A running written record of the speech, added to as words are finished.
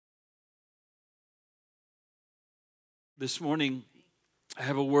This morning, I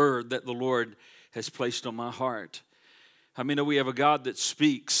have a word that the Lord has placed on my heart. I mean, we have a God that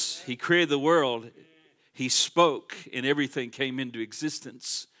speaks. He created the world. He spoke, and everything came into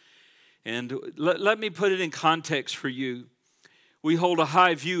existence. And let me put it in context for you. We hold a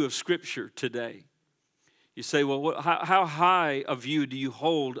high view of Scripture today. You say, well, how high a view do you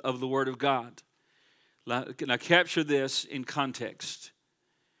hold of the Word of God? Now, capture this in context.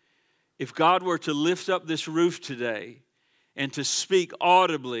 If God were to lift up this roof today and to speak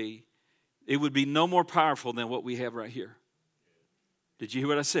audibly, it would be no more powerful than what we have right here. Did you hear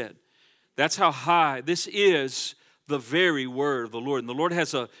what I said? That's how high. This is the very word of the Lord. And the Lord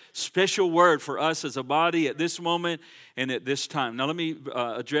has a special word for us as a body at this moment and at this time. Now let me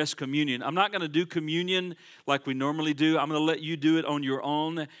address communion. I'm not going to do communion like we normally do. I'm going to let you do it on your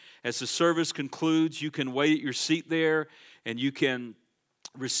own. As the service concludes, you can wait at your seat there and you can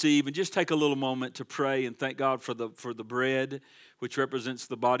receive and just take a little moment to pray and thank God for the bread, which represents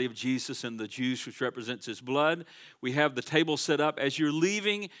the body of Jesus, and the juice, which represents His blood. We have the table set up. As you're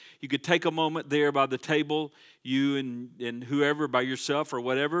leaving, you could take a moment there by the table, you and whoever, by yourself or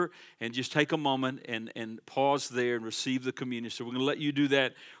whatever, and just take a moment and pause there and receive the communion. So we're going to let you do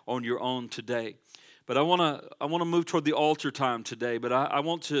that on your own today. But I want to move toward the altar time today, but I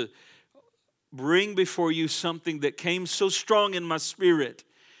want to bring before you something that came so strong in my spirit.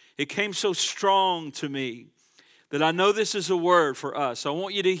 It came so strong to me that I know this is a word for us. I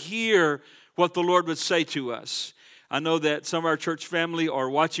want you to hear what the Lord would say to us. I know that some of our church family are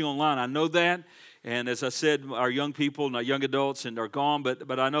watching online. I know that. And as I said, our young people and our young adults are gone.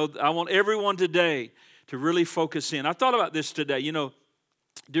 But I know I want everyone today to really focus in. I thought about this today. You know,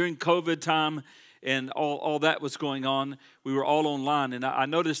 during COVID time, and all that was going on, we were all online. And I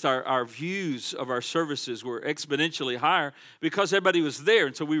noticed our views of our services were exponentially higher because everybody was there.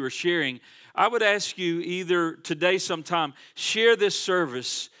 And so we were sharing. I would ask you either today sometime, share this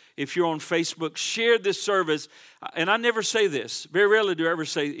service. If you're on Facebook, share this service. And I never say this. Very rarely do I ever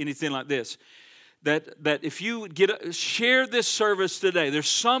say anything like this. That if you share this service today, there's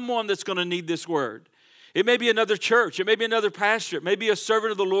someone that's going to need this word. It may be another church. It may be another pastor. It may be a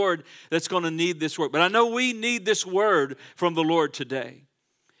servant of the Lord that's going to need this word. But I know we need this word from the Lord today.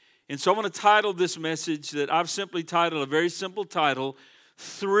 And so I want to title this message that I've simply titled, a very simple title,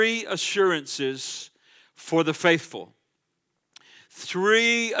 3 Assurances for the Faithful.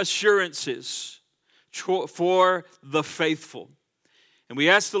 3 assurances for the faithful. And we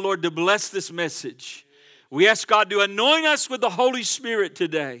ask the Lord to bless this message. We ask God to anoint us with the Holy Spirit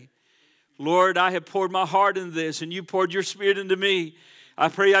today. Lord, I have poured my heart into this, and you poured your Spirit into me. I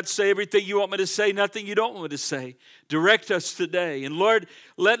pray I'd say everything you want me to say, nothing you don't want me to say. Direct us today. And Lord,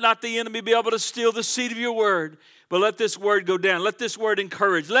 let not the enemy be able to steal the seed of your word, but let this word go down. Let this word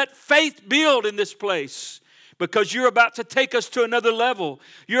encourage. Let faith build in this place, because you're about to take us to another level.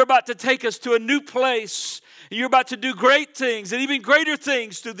 You're about to take us to a new place. You're about to do great things and even greater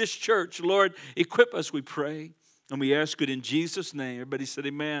things through this church. Lord, equip us, we pray. And we ask it in Jesus' name. Everybody said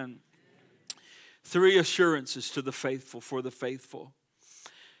amen. 3 assurances to the faithful, for the faithful.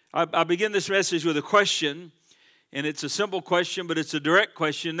 I begin this message with a question, and it's a simple question, but it's a direct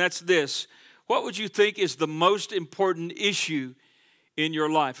question. That's this: what would you think is the most important issue in your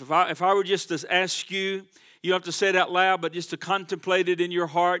life? If I were just to ask you, you don't have to say it out loud, but just to contemplate it in your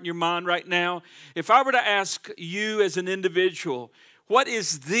heart and your mind right now. If I were to ask you as an individual, what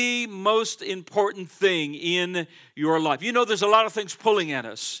is the most important thing in your life? You know, there's a lot of things pulling at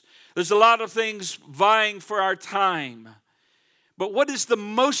us. There's a lot of things vying for our time. But what is the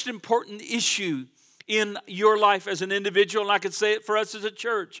most important issue in your life as an individual? And I could say it for us as a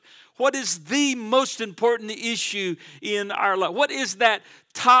church. What is the most important issue in our life? What is that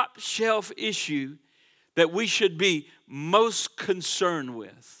top shelf issue that we should be most concerned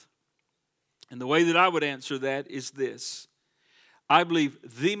with? And the way that I would answer that is this. I believe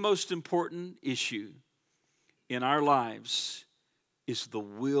the most important issue in our lives is the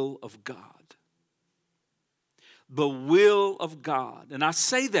will of God. The will of God. And I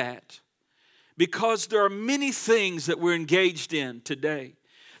say that because there are many things that we're engaged in today.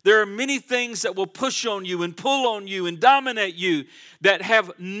 There are many things that will push on you and pull on you and dominate you that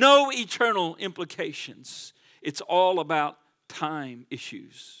have no eternal implications. It's all about time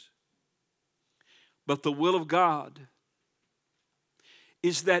issues. But the will of God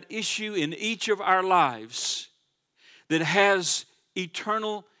is that issue in each of our lives that has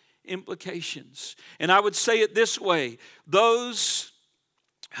eternal implications. And I would say it this way: those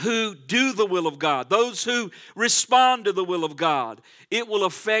who do the will of God, those who respond to the will of God, it will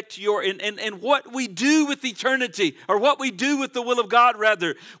affect your, and what we do with eternity, or what we do with the will of God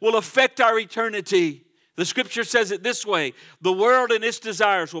rather, will affect our eternity The scripture says it this way: the world and its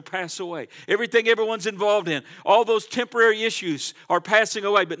desires will pass away. Everything everyone's involved in, all those temporary issues are passing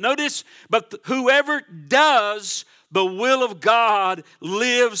away. But notice, but whoever does the will of God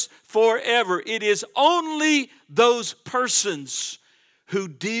lives forever. It is only those persons who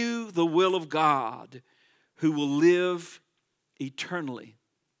do the will of God who will live eternally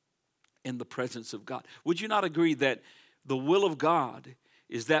in the presence of God. Would you not agree that the will of God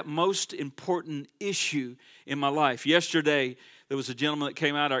is that most important issue in my life? Yesterday, there was a gentleman that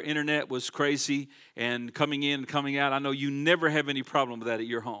came out. Our internet was crazy and coming in and coming out. I know you never have any problem with that at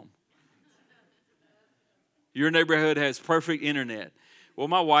your home. Your neighborhood has perfect internet. Well,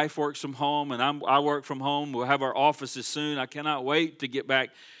 my wife works from home, and I work from home. We'll have our offices soon. I cannot wait to get back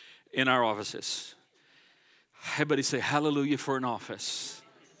in our offices. Everybody say hallelujah for an office.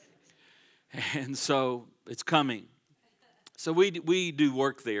 And so it's coming. So we do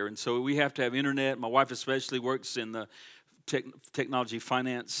work there, and so we have to have internet. My wife especially works in the technology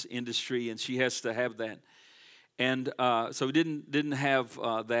finance industry, and she has to have that. And so we didn't have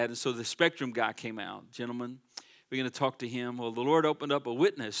that, and so the Spectrum guy came out. Gentlemen, we're going to talk to him. Well, the Lord opened up a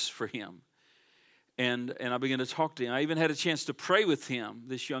witness for him, and I began to talk to him. I even had a chance to pray with him,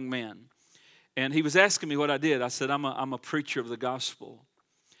 this young man. And he was asking me what I did. I said, I'm a preacher of the gospel.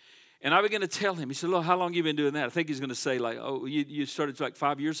 And I began to tell him. He said, look, how long have you been doing that? I think he's going to say, like, oh, you started like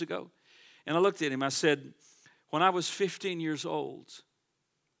 5 years ago? And I looked at him. I said, when I was 15 years old,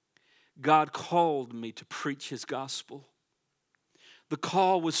 God called me to preach his gospel. The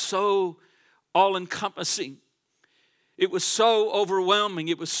call was so all-encompassing. It was so overwhelming.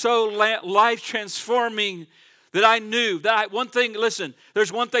 It was so life-transforming that I knew that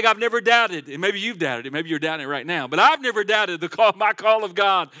there's one thing I've never doubted, and maybe you've doubted it, maybe you're doubting it right now, but I've never doubted my call of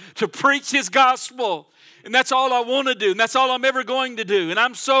God to preach his gospel. And that's all I want to do, and that's all I'm ever going to do. And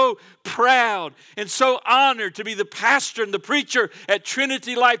I'm so proud and so honored to be the pastor and the preacher at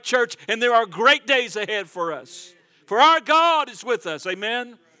Trinity Life Church, and there are great days ahead for us. For our God is with us,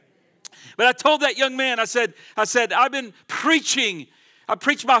 amen? But I told that young man, I said, I've been preaching. I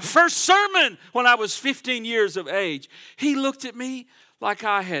preached my first sermon when I was 15 years of age. He looked at me like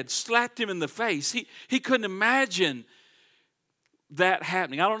I had slapped him in the face. He couldn't imagine that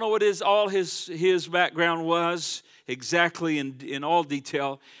happening. I don't know what all his background was exactly in all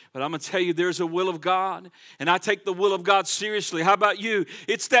detail, but I'm going to tell you there's a will of God, and I take the will of God seriously. How about you?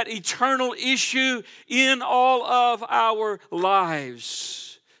 It's that eternal issue in all of our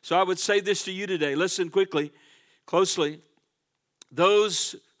lives. So I would say this to you today. Listen quickly, closely.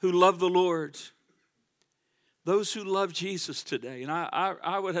 Those who love the Lord, those who love Jesus today, and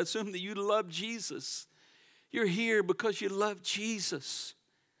I would assume that you love Jesus. You're here because you love Jesus.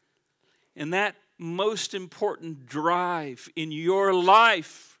 And that most important drive in your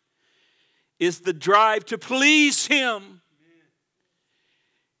life is the drive to please him.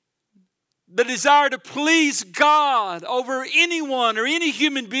 The desire to please God over anyone or any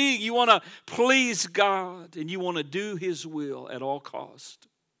human being. You want to please God and you want to do his will at all cost.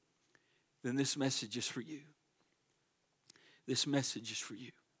 Then this message is for you. This message is for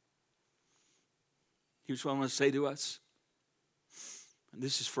you. Here's what I want to say to us. And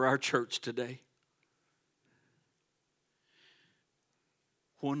this is for our church today.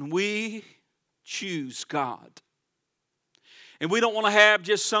 When we choose God, and we don't want to have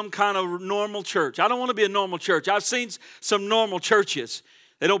just some kind of normal church. I don't want to be a normal church. I've seen some normal churches.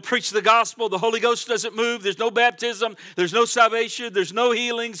 They don't preach the gospel. The Holy Ghost doesn't move. There's no baptism. There's no salvation. There's no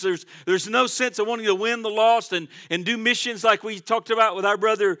healings. There's no sense of wanting to win the lost and do missions like we talked about with our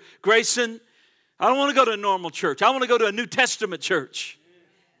brother Grayson. I don't want to go to a normal church. I want to go to a New Testament church.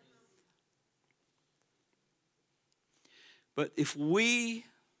 But if we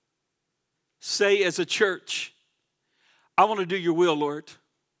say as a church, I want to do your will, Lord.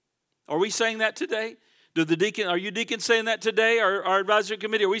 Are we saying that today? Are you deacons saying that today? Our advisory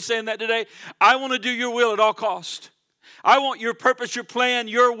committee, are we saying that today? I want to do your will at all cost. I want your purpose, your plan,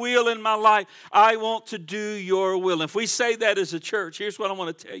 your will in my life. I want to do your will. If we say that as a church, here's what I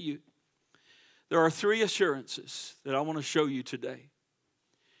want to tell you. There are 3 assurances that I want to show you today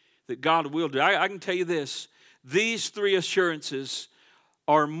that God will do. I can tell you this. These 3 assurances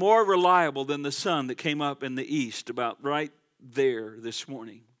are more reliable than the sun that came up in the east about right there this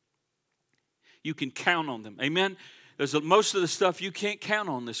morning. You can count on them. Amen? Most of the stuff you can't count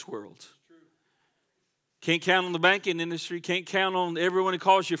on this world. Can't count on the banking industry. Can't count on everyone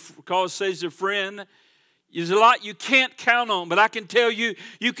who says they're friend. There's a lot you can't count on, but I can tell you,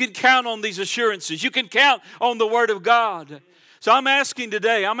 you can count on these assurances. You can count on the Word of God. So I'm asking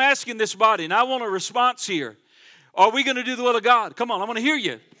this body, and I want a response here. Are we going to do the will of God? Come on, I want to hear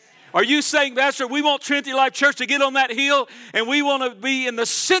you. Are you saying, Pastor, we want Trinity Life Church to get on that hill and we want to be in the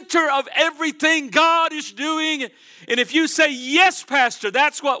center of everything God is doing? And if you say, yes, Pastor,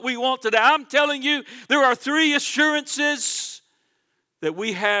 that's what we want today, I'm telling you, there are 3 assurances that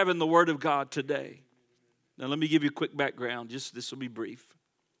we have in the Word of God today. Now, let me give you a quick background. This will be brief.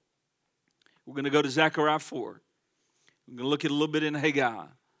 We're going to go to Zechariah 4. We're going to look at a little bit in Haggai.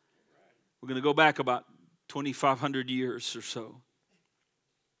 We're going to go back about 2,500 years or so.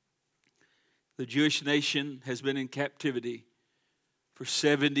 The Jewish nation has been in captivity for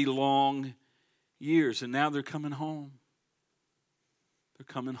 70 long years, and now they're coming home.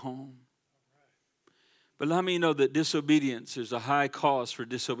 They're coming home. But let me know that disobedience is a high cost for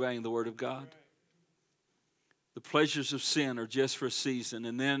disobeying the Word of God. The pleasures of sin are just for a season,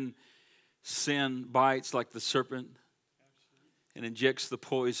 and then sin bites like the serpent and injects the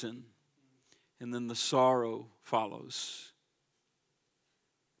poison, and then the sorrow follows.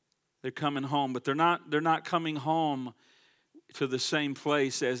 They're coming home, but they're not coming home to the same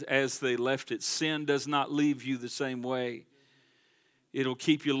place as they left it. Sin does not leave you the same way. It'll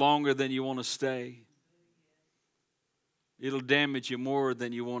keep you longer than you want to stay. It'll damage you more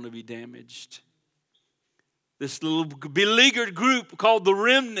than you want to be damaged. This little beleaguered group called the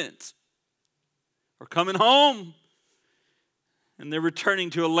remnant are coming home. And they're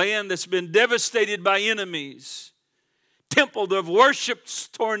returning to a land that's been devastated by enemies. Temple of worship's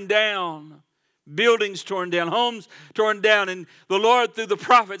torn down. Buildings torn down. Homes torn down. And the Lord through the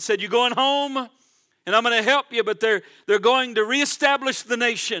prophet said, you're going home and I'm going to help you. But they're going to reestablish the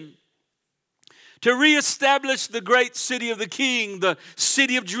nation. To reestablish the great city of the King. The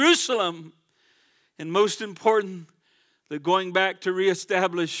city of Jerusalem. And most important, they're going back to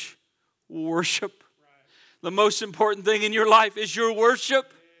reestablish worship. The most important thing in your life is your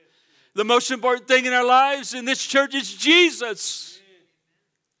worship. The most important thing in our lives in this church is Jesus.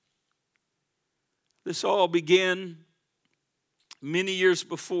 This all began many years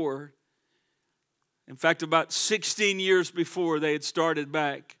before. In fact, about 16 years before they had started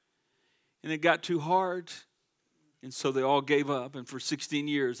back. And it got too hard. And so they all gave up. And for 16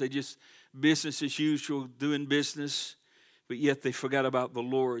 years, they just business as usual, doing business. But yet they forgot about the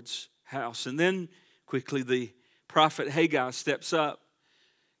Lord's house. And then quickly the prophet Haggai steps up.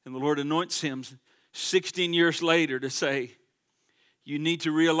 And the Lord anoints him 16 years later to say, you need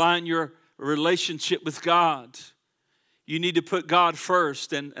to realign your relationship with God. You need to put God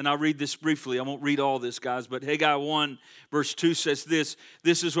first. And I'll read this briefly. I won't read all this, guys. But Haggai 1 verse 2 says this.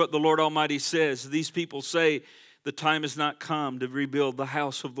 This is what the Lord Almighty says. These people say the time has not come to rebuild the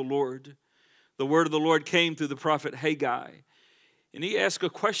house of the Lord. The word of the Lord came through the prophet Haggai. And he asked a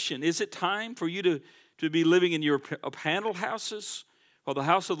question. Is it time for you to be living in your panel houses? While the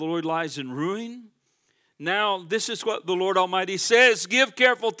house of the Lord lies in ruin. Now, this is what the Lord Almighty says. Give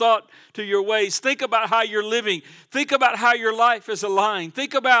careful thought to your ways. Think about how you're living. Think about how your life is aligned.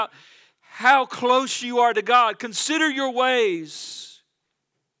 Think about how close you are to God. Consider your ways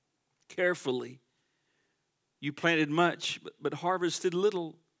carefully. You planted much, but harvested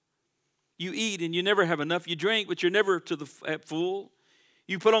little. You eat and you never have enough. You drink, but you're never to the full.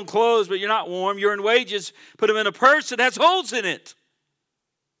 You put on clothes, but you're not warm. You earn wages. Put them in a purse that has holes in it.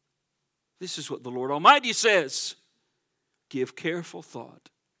 This is what the Lord Almighty says. Give careful thought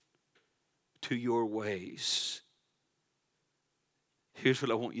to your ways. Here's what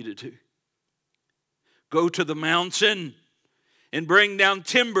I want you to do. Go to the mountain and bring down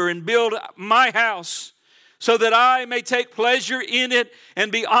timber and build my house so that I may take pleasure in it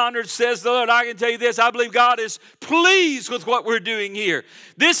and be honored, says the Lord. I can tell you this, I believe God is pleased with what we're doing here.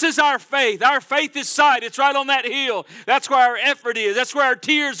 This is our faith. Our faith is sight. It's right on that hill. That's where our effort is. That's where our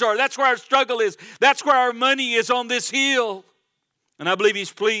tears are. That's where our struggle is. That's where our money is, on this hill. And I believe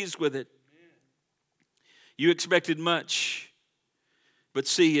He's pleased with it. You expected much, but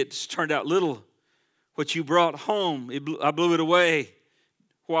see, it's turned out little. What you brought home, I blew it away.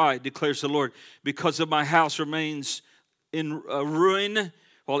 Why, declares the Lord? Because of my house remains in ruin,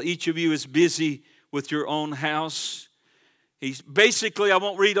 while each of you is busy with your own house. He's basically, I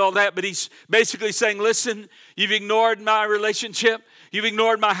won't read all that, but he's basically saying, listen, you've ignored my relationship. You've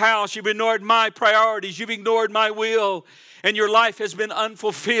ignored my house. You've ignored my priorities. You've ignored my will. And your life has been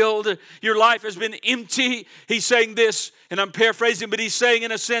unfulfilled. Your life has been empty. He's saying this, and I'm paraphrasing, but he's saying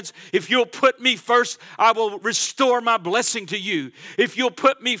in a sense, if you'll put me first, I will restore my blessing to you. If you'll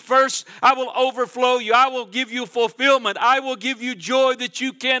put me first, I will overflow you. I will give you fulfillment. I will give you joy that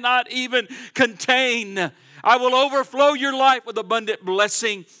you cannot even contain. I will overflow your life with abundant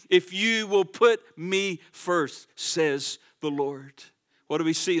blessing if you will put me first, says the Lord. What do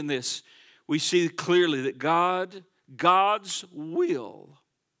we see in this? We see clearly that God's will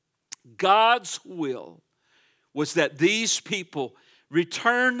God's will was that these people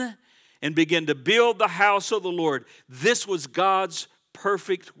return and begin to build the house of the Lord. This was God's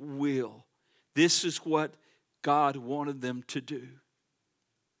perfect will. This is what God wanted them to do.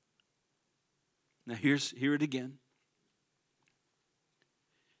 Now hear it again.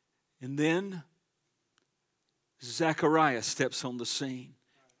 And then Zechariah steps on the scene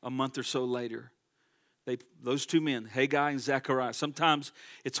a month or so later. Those two men, Haggai and Zechariah. Sometimes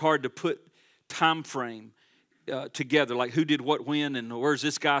it's hard to put time frame together, like who did what when and where's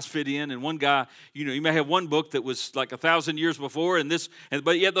this guy fit in. And one guy, you may have one book that was like 1,000 years before,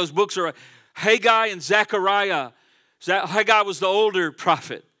 but yet those books are Haggai and Zechariah. Haggai was the older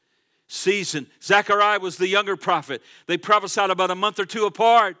prophet, seasoned. Zechariah was the younger prophet. They prophesied about a month or two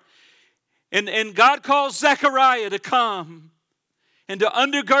apart. And God calls Zechariah to come and to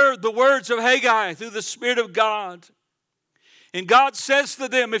undergird the words of Haggai through the Spirit of God. And God says to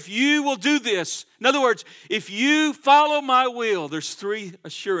them, if you will do this, in other words, if you follow my will, there's 3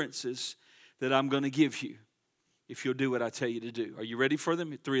 assurances that I'm going to give you if you'll do what I tell you to do. Are you ready for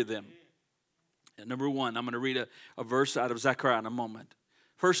them? 3 of them. And number 1, I'm going to read a verse out of Zechariah in a moment.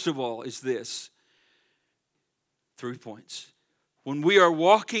 First of all is this. 3 points. When we are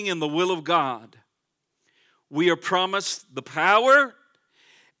walking in the will of God, we are promised the power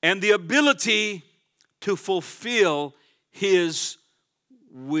and the ability to fulfill His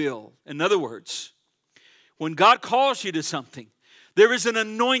will. In other words, when God calls you to something, there is an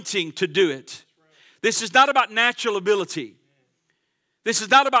anointing to do it. This is not about natural ability. This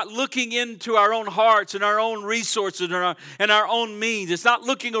is not about looking into our own hearts and our own resources and our own means. It's not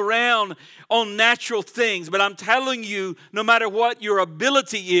looking around on natural things. But I'm telling you, no matter what your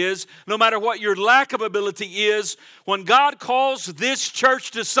ability is, no matter what your lack of ability is, when God calls this church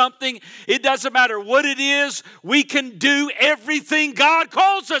to something, it doesn't matter what it is, we can do everything God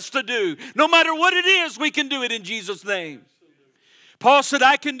calls us to do. No matter what it is, we can do it in Jesus' name. Paul said,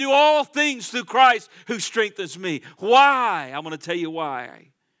 I can do all things through Christ who strengthens me. Why? I'm going to tell you why.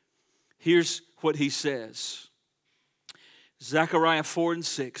 Here's what he says. Zechariah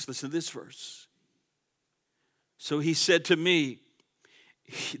 4:6. Listen to this verse. So he said to me,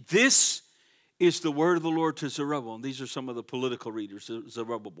 this is the word of the Lord to Zerubbabel. And these are some of the political readers.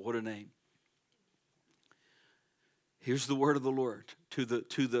 Zerubbabel, what a name. Here's the word of the Lord to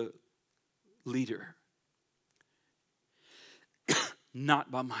the leader.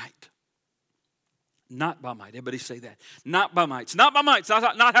 Not by might. Not by might. Everybody say that. Not by might. It's not by might. It's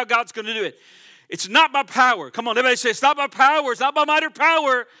not how God's going to do it. It's not by power. Come on, everybody say it's not by power. It's not by might or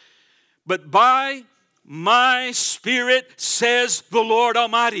power. But by my Spirit, says the Lord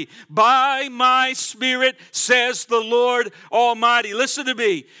Almighty. By my Spirit, says the Lord Almighty. Listen to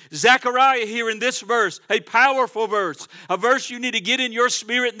me. Zechariah here in this verse, a powerful verse. A verse you need to get in your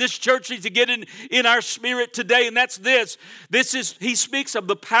spirit, and this church needs to get in our spirit today, and that's this. He speaks of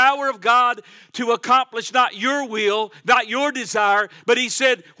the power of God to accomplish not your will, not your desire, but he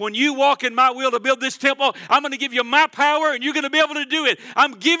said, when you walk in my will to build this temple, I'm going to give you my power, and you're going to be able to do it.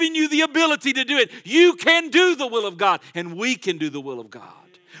 I'm giving you the ability to do it. You can do the will of God, and we can do the will of God.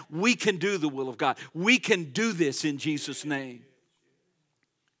 We can do the will of God. We can do this in Jesus' name.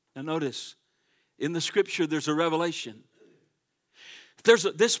 Now notice, in the scripture there's a revelation.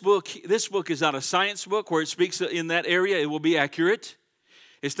 This book is not a science book where it speaks in that area. It will be accurate.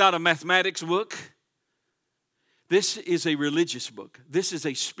 It's not a mathematics book. This is a religious book. This is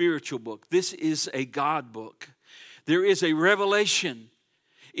a spiritual book. This is a God book. There is a revelation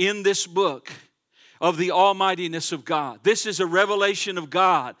in this book of the almightiness of God. This is a revelation of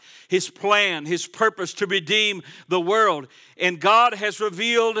God, His plan, His purpose to redeem the world. And God has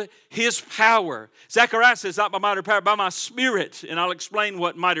revealed His power. Zechariah says, not by might or power, by my Spirit. And I'll explain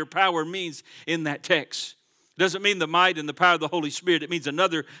what might or power means in that text. It doesn't mean the might and the power of the Holy Spirit. It means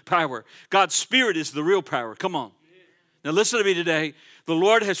another power. God's Spirit is the real power. Come on. Now listen to me today. The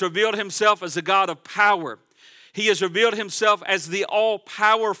Lord has revealed Himself as a God of power. He has revealed Himself as the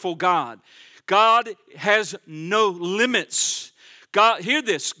all-powerful God. God has no limits. God, hear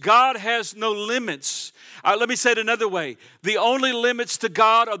this. God has no limits. Let me say it another way. The only limits to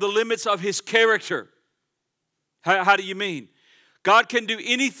God are the limits of His character. How do you mean? God can do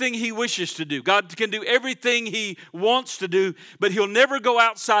anything He wishes to do. God can do everything He wants to do, but He'll never go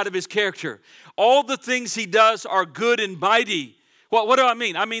outside of His character. All the things He does are good and mighty. What do I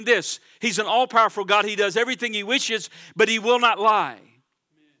mean? I mean this. He's an all-powerful God. He does everything He wishes, but He will not lie.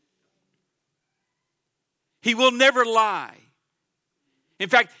 He will never lie. In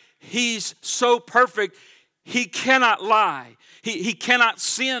fact, He's so perfect, He cannot lie. He cannot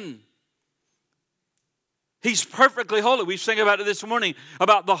sin. He's perfectly holy. We sang about it this morning,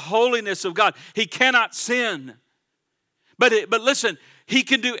 about the holiness of God. He cannot sin. But listen, He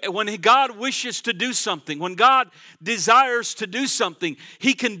can do, when God wishes to do something, when God desires to do something,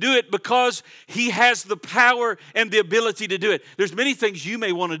 He can do it because He has the power and the ability to do it. There's many things you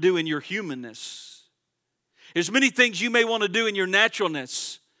may want to do in your humanness. There's many things you may want to do in your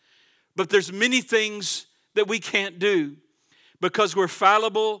naturalness. But there's many things that we can't do because we're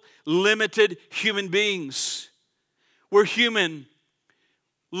fallible, limited human beings. We're human,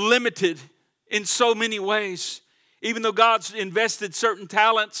 limited in so many ways. Even though God's invested certain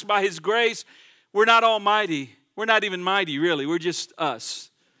talents by His grace, we're not almighty. We're not even mighty, really. We're just us.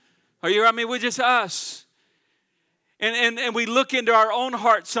 We're just us. And we look into our own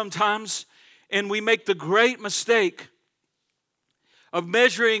heart sometimes, and we make the great mistake of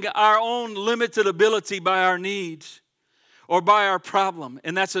measuring our own limited ability by our needs or by our problem.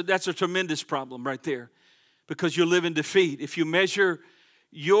 And that's a tremendous problem right there, because you'll live in defeat. If you measure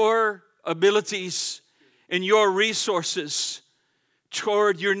your abilities and your resources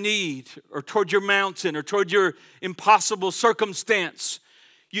toward your need or toward your mountain or toward your impossible circumstance,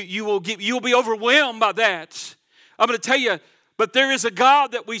 you'll be overwhelmed by that. I'm going to tell you, but there is a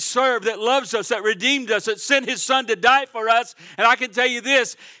God that we serve that loves us, that redeemed us, that sent His Son to die for us. And I can tell you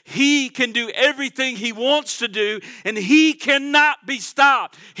this, He can do everything He wants to do, and He cannot be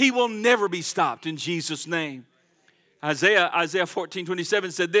stopped. He will never be stopped in Jesus' name. Isaiah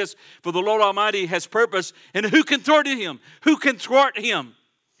 14:27 said this, "For the Lord Almighty has purpose, and who can thwart Him? Who can thwart Him?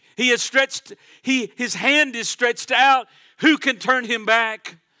 His hand is stretched out. Who can turn Him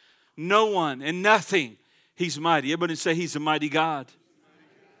back? No one and nothing. He's mighty." Everybody say He's a mighty God.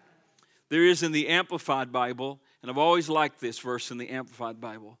 There is in the Amplified Bible, and I've always liked this verse in the Amplified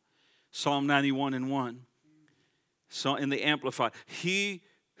Bible, Psalm 91:1. So in the Amplified, "He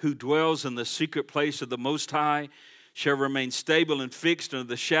who dwells in the secret place of the Most High shall remain stable and fixed under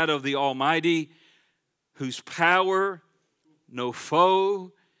the shadow of the Almighty, whose power no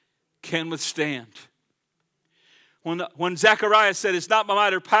foe can withstand." When Zechariah said, "It's not by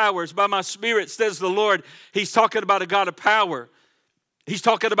might or power, it's by my Spirit, says the Lord," he's talking about a God of power. He's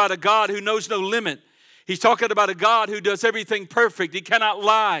talking about a God who knows no limit. He's talking about a God who does everything perfect. He cannot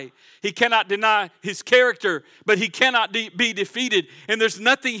lie. He cannot deny His character, but He cannot be defeated. And there's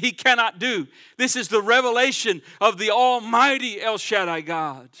nothing He cannot do. This is the revelation of the almighty El Shaddai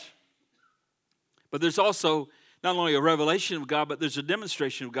God. But there's also not only a revelation of God, but there's a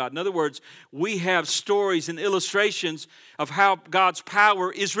demonstration of God. In other words, we have stories and illustrations of how God's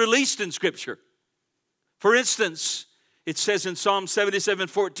power is released in Scripture. For instance, it says in Psalm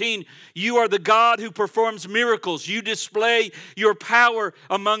 77:14, "You are the God who performs miracles. You display your power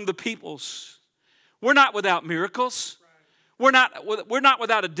among the peoples." We're not without miracles. We're not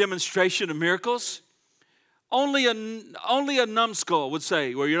without a demonstration of miracles. Only a numbskull would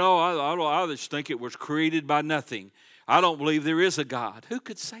say, "Well, I just think it was created by nothing. I don't believe there is a God." Who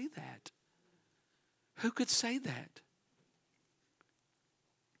could say that? Who could say that?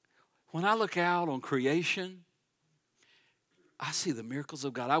 When I look out on creation, I see the miracles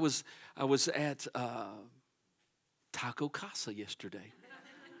of God. I was at Taco Casa yesterday.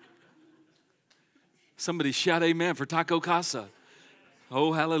 Somebody shout amen for Taco Casa.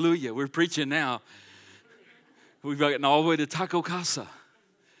 Oh, hallelujah. We're preaching now. We've gotten all the way to Taco Casa.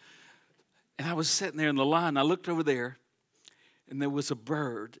 And I was sitting there in the line. I looked over there, and there was a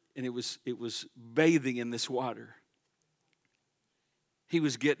bird, and it was bathing in this water. He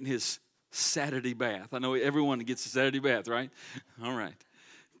was getting his Saturday bath. I know everyone gets a Saturday bath, right? All right.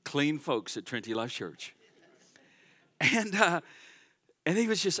 Clean folks at Trinity Life Church. And I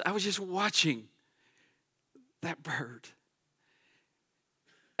was just watching that bird.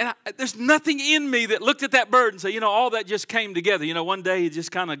 And there's nothing in me that looked at that bird and said, all that just came together. One day it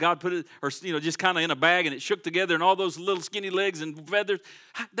just kind of, God put it, or, just kind of in a bag and it shook together and all those little skinny legs and feathers.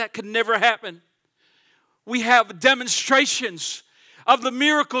 That could never happen. We have demonstrations of the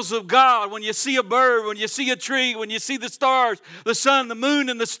miracles of God. When you see a bird, when you see a tree, when you see the stars, the sun, the moon,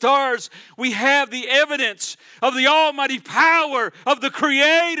 and the stars, we have the evidence of the almighty power of the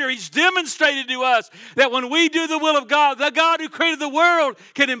Creator. He's demonstrated to us that when we do the will of God, the God who created the world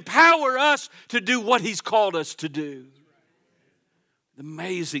can empower us to do what He's called us to do.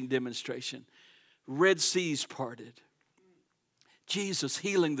 Amazing demonstration. Red Seas parted. Jesus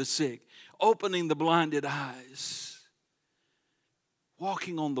healing the sick, opening the blinded eyes.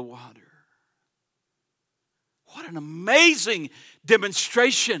 Walking on the water. What an amazing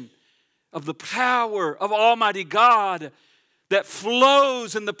demonstration of the power of Almighty God that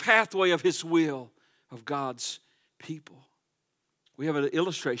flows in the pathway of His will of God's people. We have an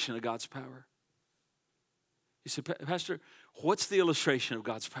illustration of God's power. You say, Pastor, what's the illustration of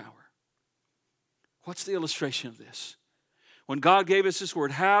God's power? What's the illustration of this? When God gave us this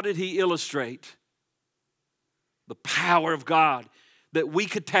word, how did He illustrate the power of God that we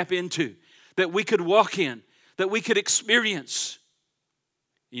could tap into, that we could walk in, that we could experience?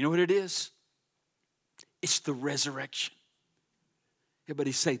 You know what it is? It's the resurrection.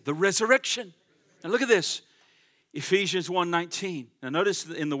 Everybody say, the resurrection. Now look at this. Ephesians 1:19. Now notice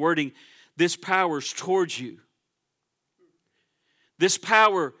in the wording, this power is towards you. This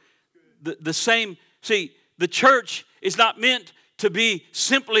power, the same. See, the church is not meant to be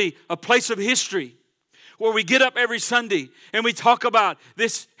simply a place of history where we get up every Sunday and we talk about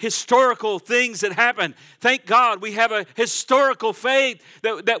this historical things that happen. Thank God we have a historical faith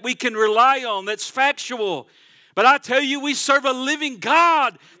that we can rely on, that's factual. But I tell you, we serve a living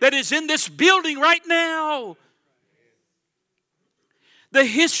God that is in this building right now. The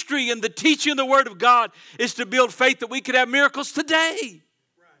history and the teaching of the Word of God is to build faith that we could have miracles today.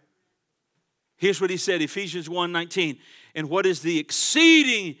 Here's what he said, Ephesians 1:19. And what is the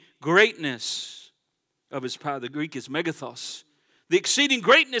exceeding greatness of His power? The Greek is megathos. The exceeding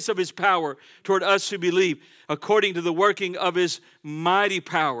greatness of His power toward us who believe, according to the working of His mighty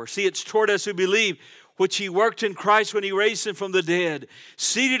power. See, it's toward us who believe, which He worked in Christ when He raised Him from the dead,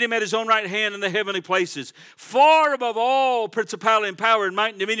 seated Him at His own right hand in the heavenly places, far above all principality and power and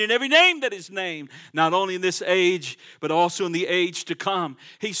might and dominion, every name that is named, not only in this age, but also in the age to come.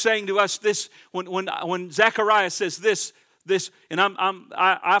 He's saying to us this, when Zechariah says this, and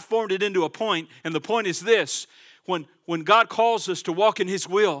I formed it into a point, and the point is this: when God calls us to walk in His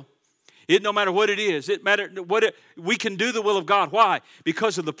will, no matter what it is, we can do the will of God. Why?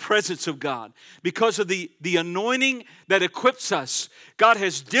 Because of the presence of God. Because of the anointing that equips us. God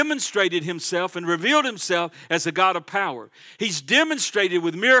has demonstrated Himself and revealed Himself as a God of power. He's demonstrated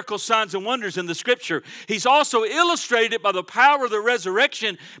with miracles, signs, and wonders in the Scripture. He's also illustrated it by the power of the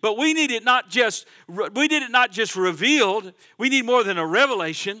resurrection. But we need it not just revealed. We need more than a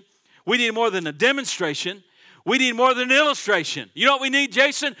revelation. We need more than a demonstration. We need more than an illustration. You know what we need,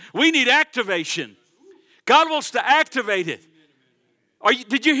 Jason? We need activation. God wants to activate it.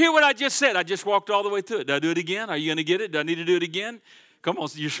 Did you hear what I just said? I just walked all the way through it. Did I do it again? Are you going to get it? Do I need to do it again? Come on,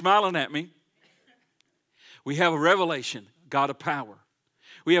 you're smiling at me. We have a revelation, God of power.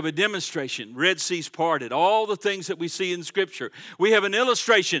 We have a demonstration, Red Sea's parted, all the things that we see in Scripture. We have an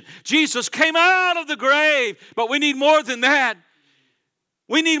illustration. Jesus came out of the grave, but we need more than that.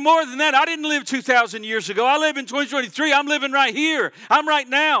 We need more than that. I didn't live 2,000 years ago. I live in 2023. I'm living right here. I'm right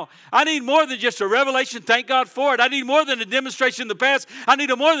now. I need more than just a revelation. Thank God for it. I need more than a demonstration in the past. I need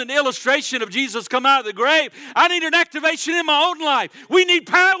more than an illustration of Jesus come out of the grave. I need an activation in my own life. We need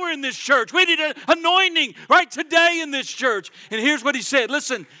power in this church. We need an anointing right today in this church. And here's what He said.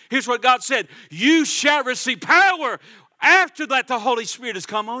 Listen, here's what God said. You shall receive power. After that, the Holy Spirit has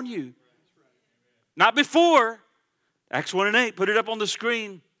come on you. Not before. Acts 1:8, put it up on the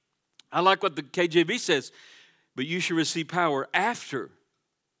screen. I like what the KJV says. But you shall receive power after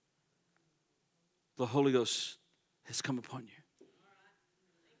the Holy Ghost has come upon you.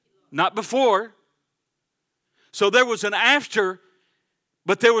 Not before. So there was an after,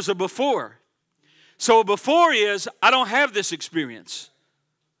 but there was a before. So a before is, I don't have this experience.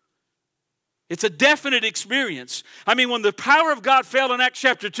 It's a definite experience. I mean, when the power of God fell in Acts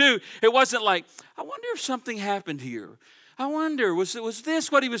chapter 2, it wasn't like, I wonder if something happened here. I wonder, was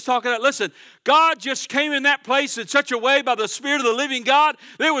this what He was talking about? Listen, God just came in that place in such a way by the Spirit of the living God.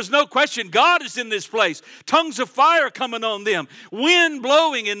 There was no question God is in this place. Tongues of fire coming on them. Wind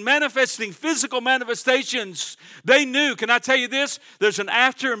blowing and manifesting physical manifestations. They knew. Can I tell you this? There's an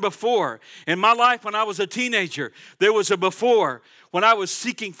after and before. In my life when I was a teenager, there was a before. When I was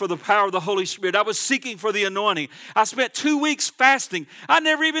seeking for the power of the Holy Spirit, I was seeking for the anointing. I spent 2 weeks fasting. I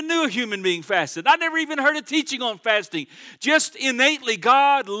never even knew a human being fasted. I never even heard a teaching on fasting. Just innately,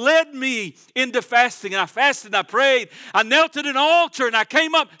 God led me into fasting. And I fasted and I prayed. I knelt at an altar and I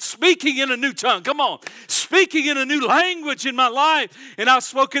came up speaking in a new tongue. Come on. Speaking in a new language in my life. And I've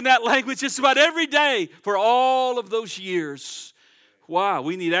spoken that language just about every day for all of those years. Wow,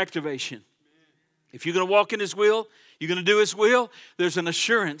 we need activation. If you're going to walk in His will, you're going to do His will, there's an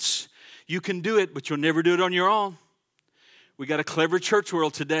assurance. You can do it, but you'll never do it on your own. We got a clever church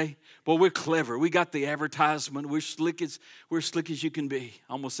world today. Boy, we're clever. We got the advertisement. We're slick as you can be.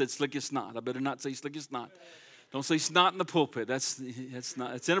 I almost said slick as snot. I better not say slick as snot. Don't say snot in the pulpit. That's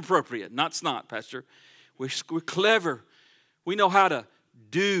not. It's inappropriate. Not snot, Pastor. We're clever. We know how to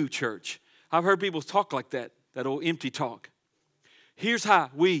do church. I've heard people talk like that old empty talk. Here's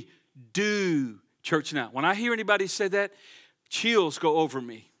how we do church now. When I hear anybody say that, chills go over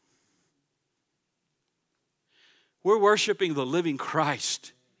me. We're worshiping the living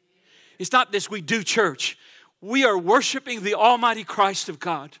Christ. It's not this we do church. We are worshiping the almighty Christ of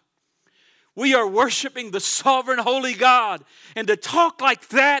God. We are worshiping the sovereign holy God. And to talk like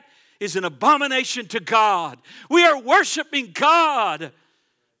that is an abomination to God. We are worshiping God.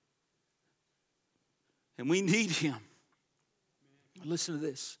 And we need Him. Listen to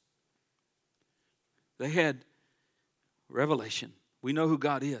this. They had revelation. We know who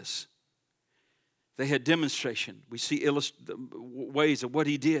God is. They had demonstration. We see ways of what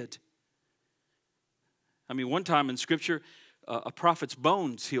He did. I mean, one time in Scripture, a prophet's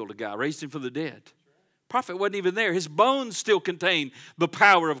bones healed a guy, raised him from the dead. Prophet wasn't even there. His bones still contained the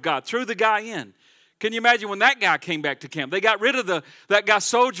power of God. Threw the guy in. Can you imagine when that guy came back to camp? They got rid of that guy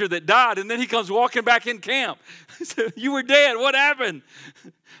soldier that died, and then he comes walking back in camp. You were dead. What happened?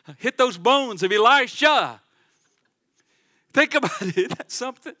 Hit those bones of Elisha. Think about it. That's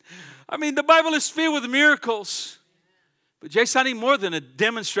something. I mean, the Bible is filled with miracles. But Jason, I need more than a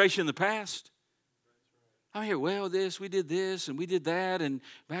demonstration in the past. I'm here, well, we did this, and we did that, and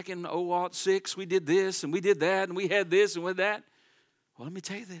back in 2006, we did this, and we did that, and we had this, and with that. Well, let me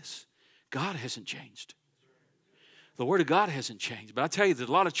tell you this. God hasn't changed. The Word of God hasn't changed. But I tell you that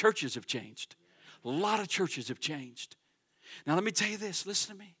a lot of churches have changed. A lot of churches have changed. Now, let me tell you this.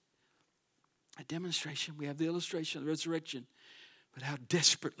 Listen to me. A demonstration, we have the illustration of the resurrection, but how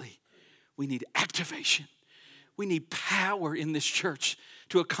desperately we need activation. We need power in this church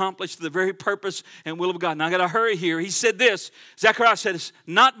to accomplish the very purpose and will of God. Now, I got to hurry here. He said this. Zechariah said, it's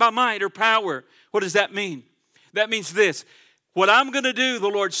not by might or power. What does that mean? That means this. What I'm going to do, the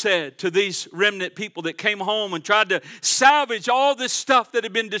Lord said to these remnant people that came home and tried to salvage all this stuff that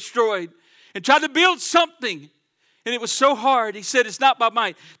had been destroyed and tried to build something. And it was so hard. He said, it's not by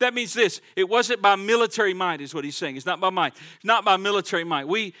might. That means this. It wasn't by military might is what he's saying. It's not by might. It's not by military might.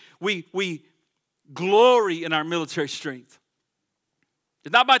 We glory in our military strength.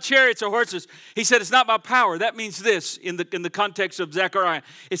 It's not by chariots or horses. He said it's not by power. That means this in the context of Zechariah.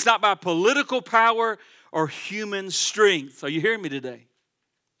 It's not by political power or human strength. Are you hearing me today?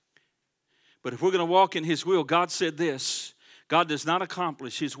 But if we're going to walk in His will, God said this. God does not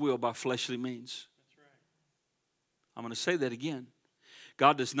accomplish His will by fleshly means. That's right. I'm going to say that again.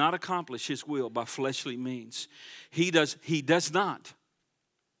 God does not accomplish His will by fleshly means. He does not.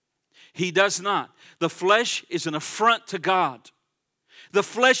 He does not. The flesh is an affront to God. The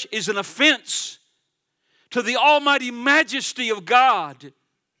flesh is an offense to the almighty majesty of God.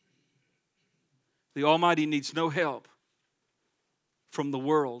 The Almighty needs no help from the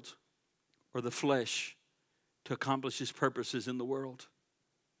world or the flesh to accomplish His purposes in the world.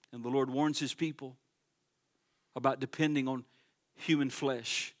 And the Lord warns His people about depending on human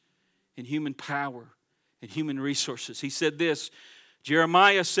flesh and human power and human resources. He said this,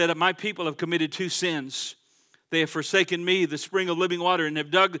 Jeremiah said, my people have committed two sins. They have forsaken me, the spring of living water, and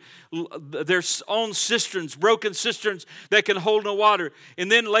have dug their own cisterns, broken cisterns that can hold no water.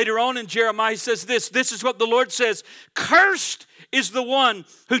 And then later on in Jeremiah, he says this is what the Lord says, cursed is the one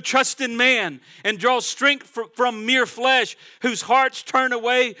who trusts in man and draws strength from mere flesh, whose hearts turn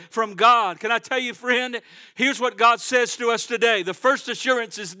away from God. Can I tell you, friend, here's what God says to us today. The first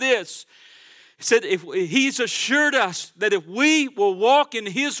assurance is this. He said, if He's assured us that if we will walk in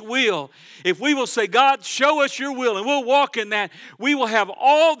His will, if we will say, God, show us your will, and we'll walk in that, we will have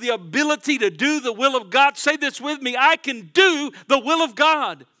all the ability to do the will of God. Say this with me, I can do the will of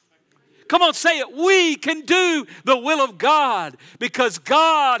God. Come on, say it. We can do the will of God because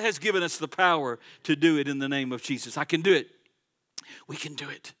God has given us the power to do it in the name of Jesus. I can do it. We can do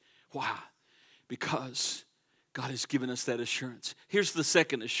it. Why? Because God has given us that assurance. Here's the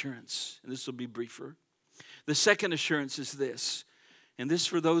second assurance, and this will be briefer. The second assurance is this, and this is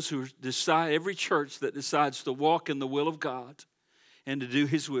for those who decide, every church that decides to walk in the will of God and to do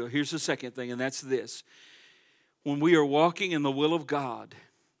His will. Here's the second thing, and that's this. When we are walking in the will of God,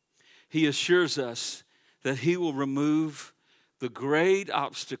 He assures us that He will remove the great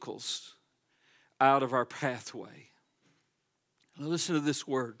obstacles out of our pathway. Now listen to this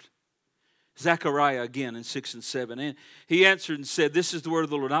word. Zechariah again in 6 and 7. And he answered and said, this is the word of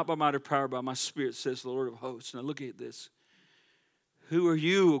the Lord, not by might or power, by my spirit, says the Lord of hosts. Now look at this. Who are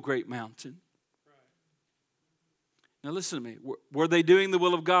you, O great mountain? Now listen to me. Were they doing the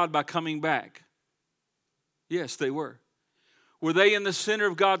will of God by coming back? Yes, they were. Were they in the center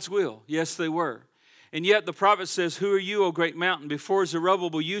of God's will? Yes, they were. And yet the prophet says, who are you, O great mountain? Before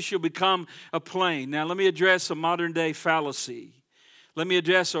Zerubbabel, you shall become a plain. Now let me address a modern day fallacy. Let me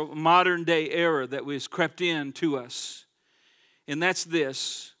address a modern day error that was crept in to us. And that's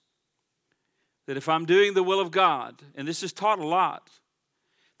this, that if I'm doing the will of God, and this is taught a lot,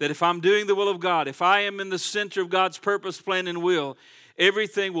 that if I'm doing the will of God, if I am in the center of God's purpose, plan, and will,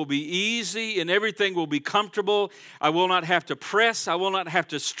 everything will be easy and everything will be comfortable. I will not have to press. I will not have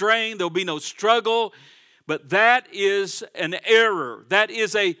to strain. There will be no struggle. But that is an error. That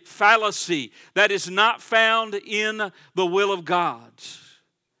is a fallacy. That is not found in the will of God.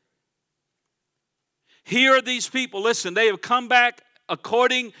 Here are these people. Listen, they have come back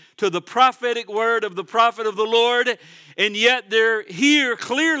according to the prophetic word of the prophet of the Lord, and yet they're here.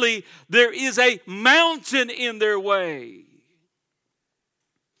 Clearly, there is a mountain in their way.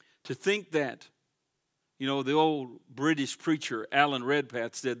 To think that, the old British preacher Alan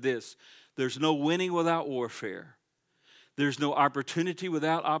Redpath said this: there's no winning without warfare. There's no opportunity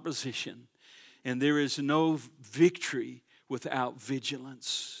without opposition. And there is no victory without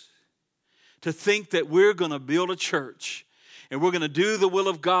vigilance. To think that we're going to build a church and we're going to do the will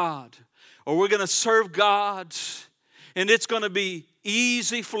of God, or we're going to serve God, and it's going to be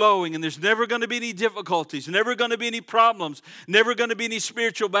easy flowing, and there's never going to be any difficulties, never going to be any problems, never going to be any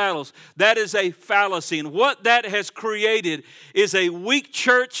spiritual battles. That is a fallacy. And what that has created is a weak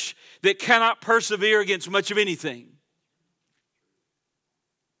church that cannot persevere against much of anything.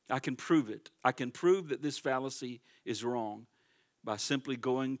 I can prove it. I can prove that this fallacy is wrong by simply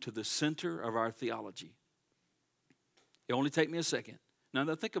going to the center of our theology. It only take me a second.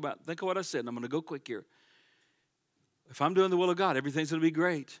 Now think of what I said, and I'm going to go quick here. If I'm doing the will of God, everything's going to be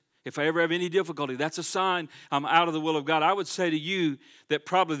great. If I ever have any difficulty, that's a sign I'm out of the will of God. I would say to you that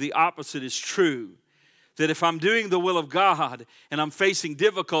probably the opposite is true. That if I'm doing the will of God and I'm facing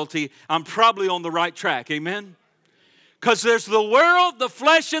difficulty, I'm probably on the right track. Amen? Because there's the world, the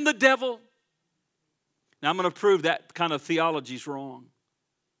flesh, and the devil. Now I'm going to prove that kind of theology is wrong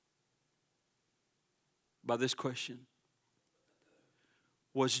by this question.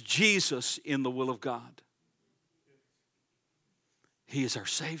 Was Jesus in the will of God? He is our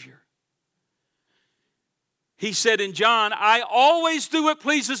Savior. He said in John, I always do what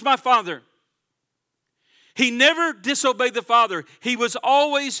pleases my Father. He never disobeyed the Father. He was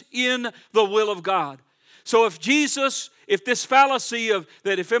always in the will of God. So if this fallacy of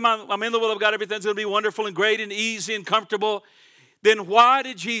that if I'm in the will of God, everything's going to be wonderful and great and easy and comfortable, then why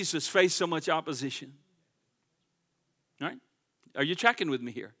did Jesus face so much opposition? All right? Are you tracking with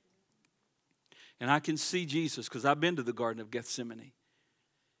me here? And I can see Jesus because I've been to the Garden of Gethsemane.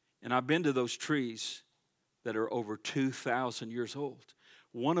 And I've been to those trees that are over 2,000 years old.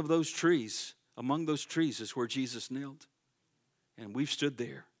 One of those trees, among those trees, is where Jesus knelt. And we've stood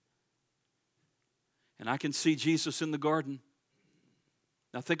there. And I can see Jesus in the garden.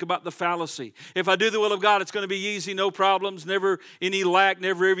 Now think about the fallacy. If I do the will of God, it's going to be easy, no problems, never any lack,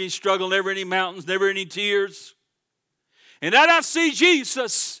 never any struggle, never any mountains, never any tears. And then I see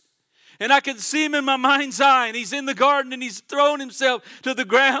Jesus. And I can see him in my mind's eye. And he's in the garden and he's thrown himself to the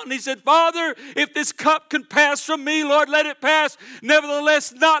ground. And he said, Father, if this cup can pass from me, Lord, let it pass.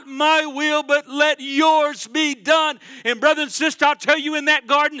 Nevertheless, not my will, but let yours be done. And brother and sister, I'll tell you, in that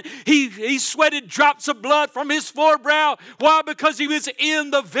garden, he sweated drops of blood from his forebrow. Why? Because he was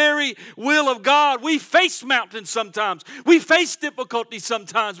in the very will of God. We face mountains sometimes. We face difficulties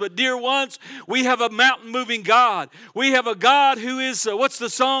sometimes. But dear ones, we have a mountain-moving God. We have a God who is, what's the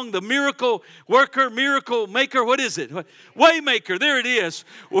song? The miracle worker, miracle maker. What is it? Waymaker. There it is.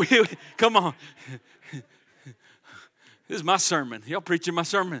 Come on. This is my sermon. Y'all preaching my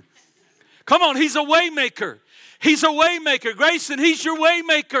sermon. Come on. He's a waymaker. He's a waymaker. Grayson, he's your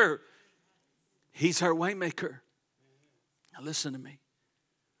waymaker. He's our waymaker. Now listen to me.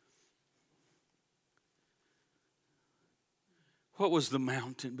 What was the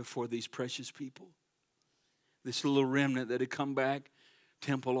mountain before these precious people? This little remnant that had come back.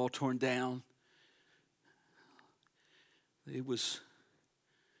 Temple all torn down. They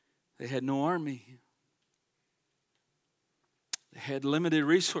had no army. They had limited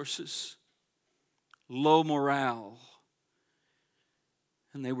resources, low morale,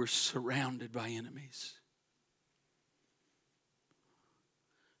 and they were surrounded by enemies.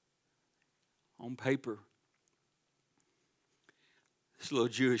 On paper, this little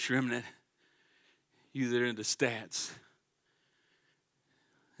Jewish remnant, you that are into stats,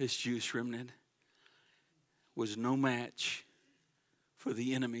 this Jewish remnant was no match for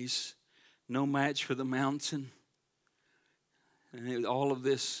the enemies, no match for the mountain. And all of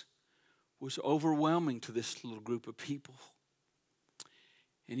this was overwhelming to this little group of people.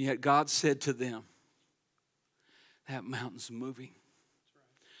 And yet God said to them, that mountain's moving.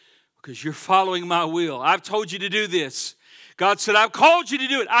 because you're following my will. I've told you to do this. God said, I've called you to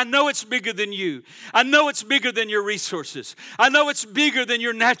do it. I know it's bigger than you. I know it's bigger than your resources. I know it's bigger than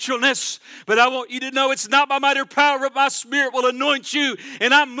your naturalness. But I want you to know it's not by might or power, but my Spirit will anoint you.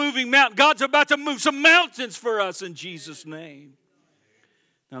 And I'm moving mountains. God's about to move some mountains for us in Jesus' name.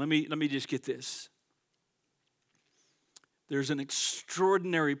 Now let me just get this. There's an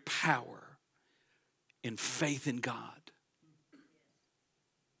extraordinary power in faith in God.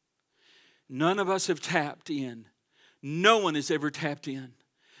 None of us have tapped in. No one has ever tapped in.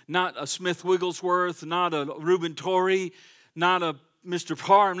 Not a Smith Wigglesworth, not a Reuben Torrey, not a Mr.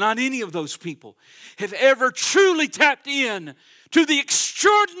 Parham, not any of those people have ever truly tapped in to the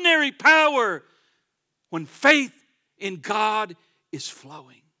extraordinary power when faith in God is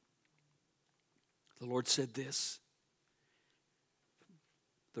flowing. The Lord said this.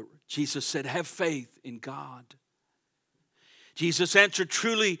 Jesus said, have faith in God. Jesus answered,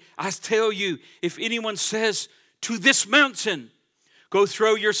 truly, I tell you, if anyone says to this mountain, go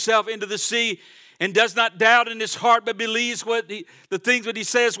throw yourself into the sea, and does not doubt in his heart, but believes the things that he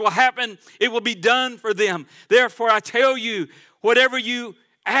says will happen, it will be done for them. Therefore, I tell you, whatever you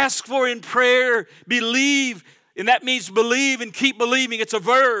ask for in prayer, believe, and that means believe and keep believing. It's a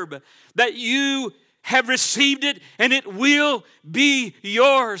verb, that you have received it, and it will be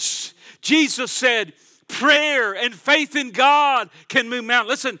yours. Jesus said, prayer and faith in God can move mountains.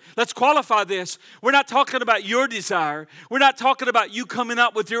 Listen, let's qualify this. We're not talking about your desire. We're not talking about you coming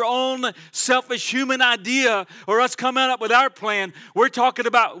up with your own selfish human idea or us coming up with our plan. We're talking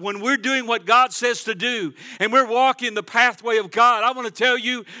about when we're doing what God says to do and we're walking the pathway of God. I want to tell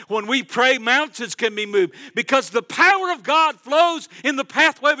you, when we pray, mountains can be moved because the power of God flows in the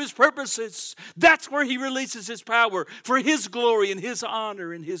pathway of His purposes. That's where He releases His power for His glory and His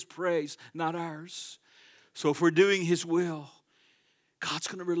honor and His praise, not ours. So if we're doing His will, God's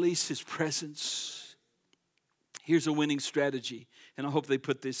going to release His presence. Here's a winning strategy. And I hope they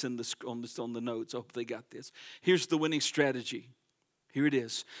put this on the notes. I hope they got this. Here's the winning strategy. Here it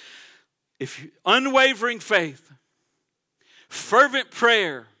is. If unwavering faith, fervent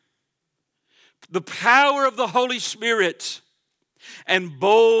prayer, the power of the Holy Spirit, and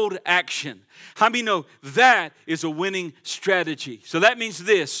bold action. How many know that is a winning strategy? So that means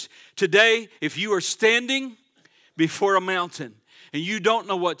this. Today, if you are standing before a mountain and you don't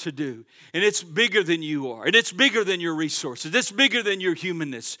know what to do, and it's bigger than you are, and it's bigger than your resources, it's bigger than your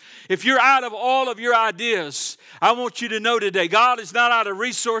humanness. If you're out of all of your ideas, I want you to know today, God is not out of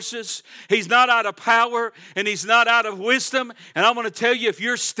resources, He's not out of power, and He's not out of wisdom. And I want to tell you, if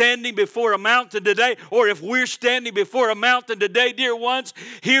you're standing before a mountain today, or if we're standing before a mountain today, dear ones,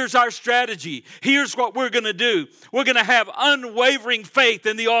 here's our strategy. Here's what we're going to do. We're going to have unwavering faith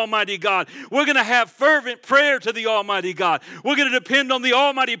in the Almighty God. We're going to have fervent prayer to the Almighty God. We're going to depend on the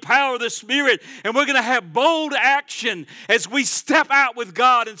almighty power of the Spirit, and we're going to have bold action as we step out with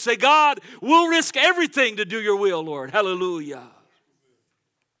God and say, God, we'll risk everything to do your will, Lord. Hallelujah.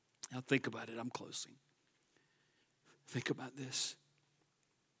 Now think about it. I'm closing. Think about this.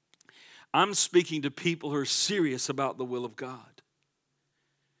 I'm speaking to people who are serious about the will of God.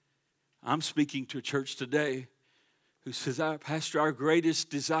 I'm speaking to a church today who says, Pastor, our greatest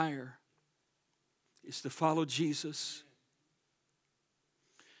desire is to follow Jesus.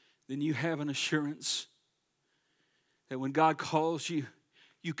 Then you have an assurance that when God calls you,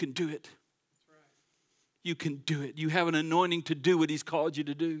 you can do it. You can do it. You have an anointing to do what He's called you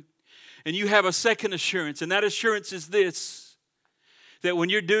to do. And you have a second assurance, and that assurance is this, that when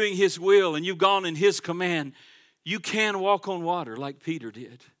you're doing His will and you've gone in His command, you can walk on water like Peter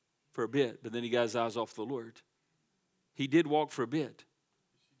did for a bit, but then he got his eyes off the Lord. He did walk for a bit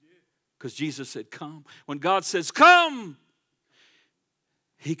because Jesus said, come. When God says, come,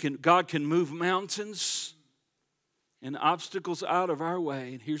 God can move mountains and obstacles out of our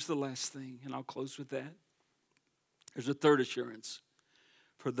way. And here's the last thing, and I'll close with that. There's a third assurance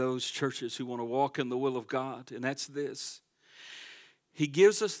for those churches who want to walk in the will of God, and that's this. He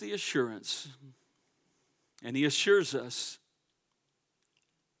gives us the assurance, and He assures us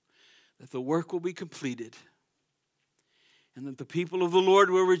that the work will be completed and that the people of the Lord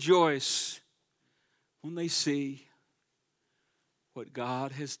will rejoice when they see what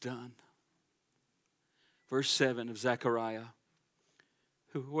God has done. Verse 7 of Zechariah.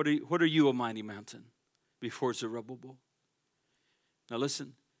 What are you, a mighty mountain, before Zerubbabel? Now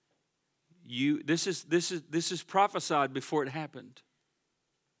listen. This is prophesied before it happened.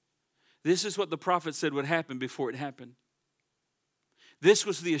 This is what the prophet said would happen before it happened. This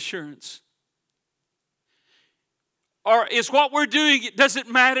was the assurance. Or is what we're doing, does it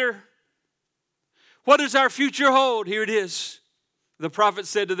matter? What does our future hold? Here it is. The prophet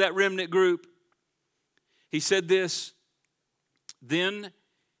said to that remnant group, he said this, then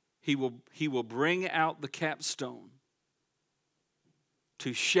he will bring out the capstone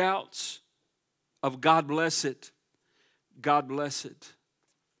to shouts of God bless it, God bless it.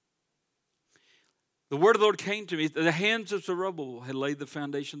 The word of the Lord came to me. The hands of Zerubbabel had laid the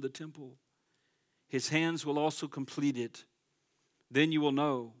foundation of the temple. His hands will also complete it. Then you will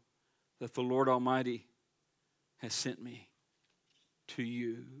know that the Lord Almighty has sent me to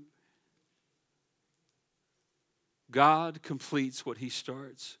you. God completes what He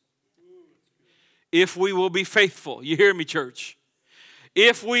starts. If we will be faithful, you hear me, church?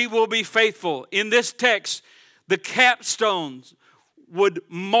 If we will be faithful, in this text, the capstones would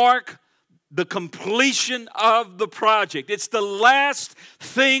mark the completion of the project. It's the last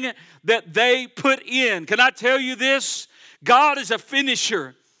thing that they put in. Can I tell you this? God is a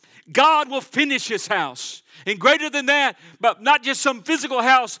finisher. God will finish His house. And greater than that, but not just some physical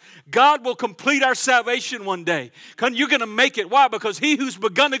house, God will complete our salvation one day. You're going to make it. Why? Because He who's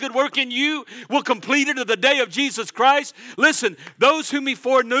begun a good work in you will complete it to the day of Jesus Christ. Listen, those whom He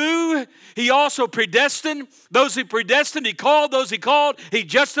foreknew, He also predestined. Those He predestined, He called. Those He called, He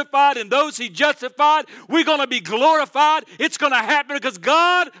justified. And those He justified, we're going to be glorified. It's going to happen because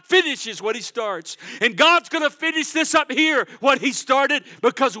God finishes what He starts. And God's going to finish this up here, what He started,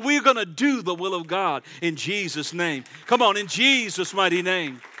 because we're going to do the will of God in Jesus' name. Come on, in Jesus' mighty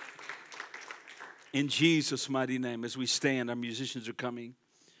name. In Jesus' mighty name. As we stand, our musicians are coming.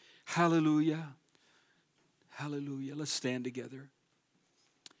 Hallelujah. Hallelujah. Let's stand together.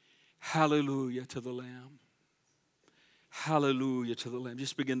 Hallelujah to the Lamb. Hallelujah to the Lamb.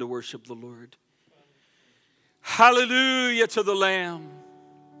 Just begin to worship the Lord. Hallelujah to the Lamb.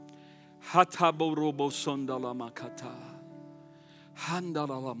 Hataborobo sondala makata.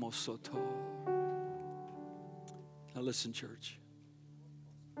 Handala mosoto. Now listen, church.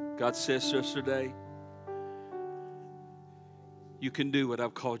 God says yesterday, you can do what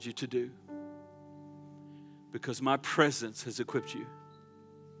I've called you to do because my presence has equipped you.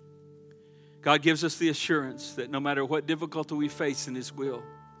 God gives us the assurance that no matter what difficulty we face in His will,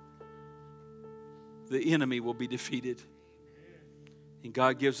 the enemy will be defeated. And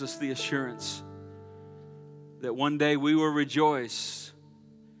God gives us the assurance that one day we will rejoice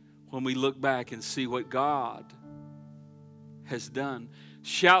when we look back and see what God has done.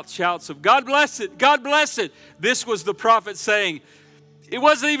 Shouts of God bless it, God bless it. This was the prophet saying, it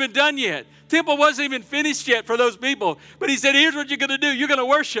wasn't even done yet. Temple wasn't even finished yet for those people. But he said, here's what you're going to do. You're going to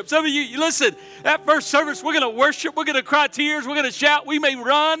worship. Some of you, listen, that first service, we're going to worship. We're going to cry tears. We're going to shout. We may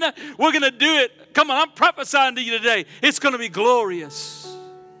run. We're going to do it. Come on, I'm prophesying to you today. It's going to be glorious.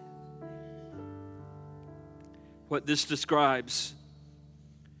 What this describes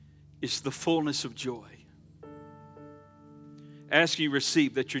is the fullness of joy. Ask you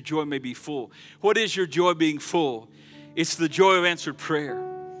receive that your joy may be full. What is your joy being full? It's the joy of answered prayer.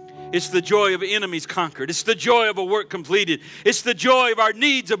 It's the joy of enemies conquered. It's the joy of a work completed. It's the joy of our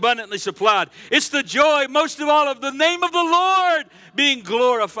needs abundantly supplied. It's the joy, most of all, of the name of the Lord being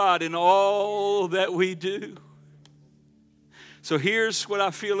glorified in all that we do. So here's what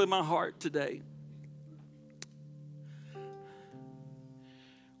I feel in my heart today.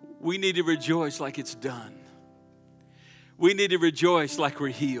 We need to rejoice like it's done. We need to rejoice like we're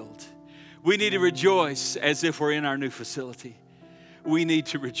healed. We need to rejoice as if we're in our new facility. We need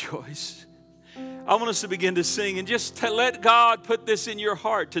to rejoice. I want us to begin to sing and just let God put this in your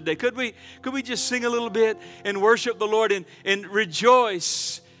heart today. Could we just sing a little bit and worship the Lord and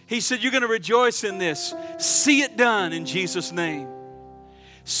rejoice? He said, you're going to rejoice in this. See it done in Jesus' name.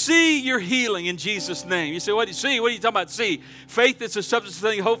 See your healing in Jesus' name. You say, what do you see? What are you talking about? See. Faith is the substance of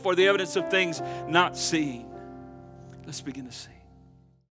things hoped for, the evidence of things not seen. Let's begin to sing.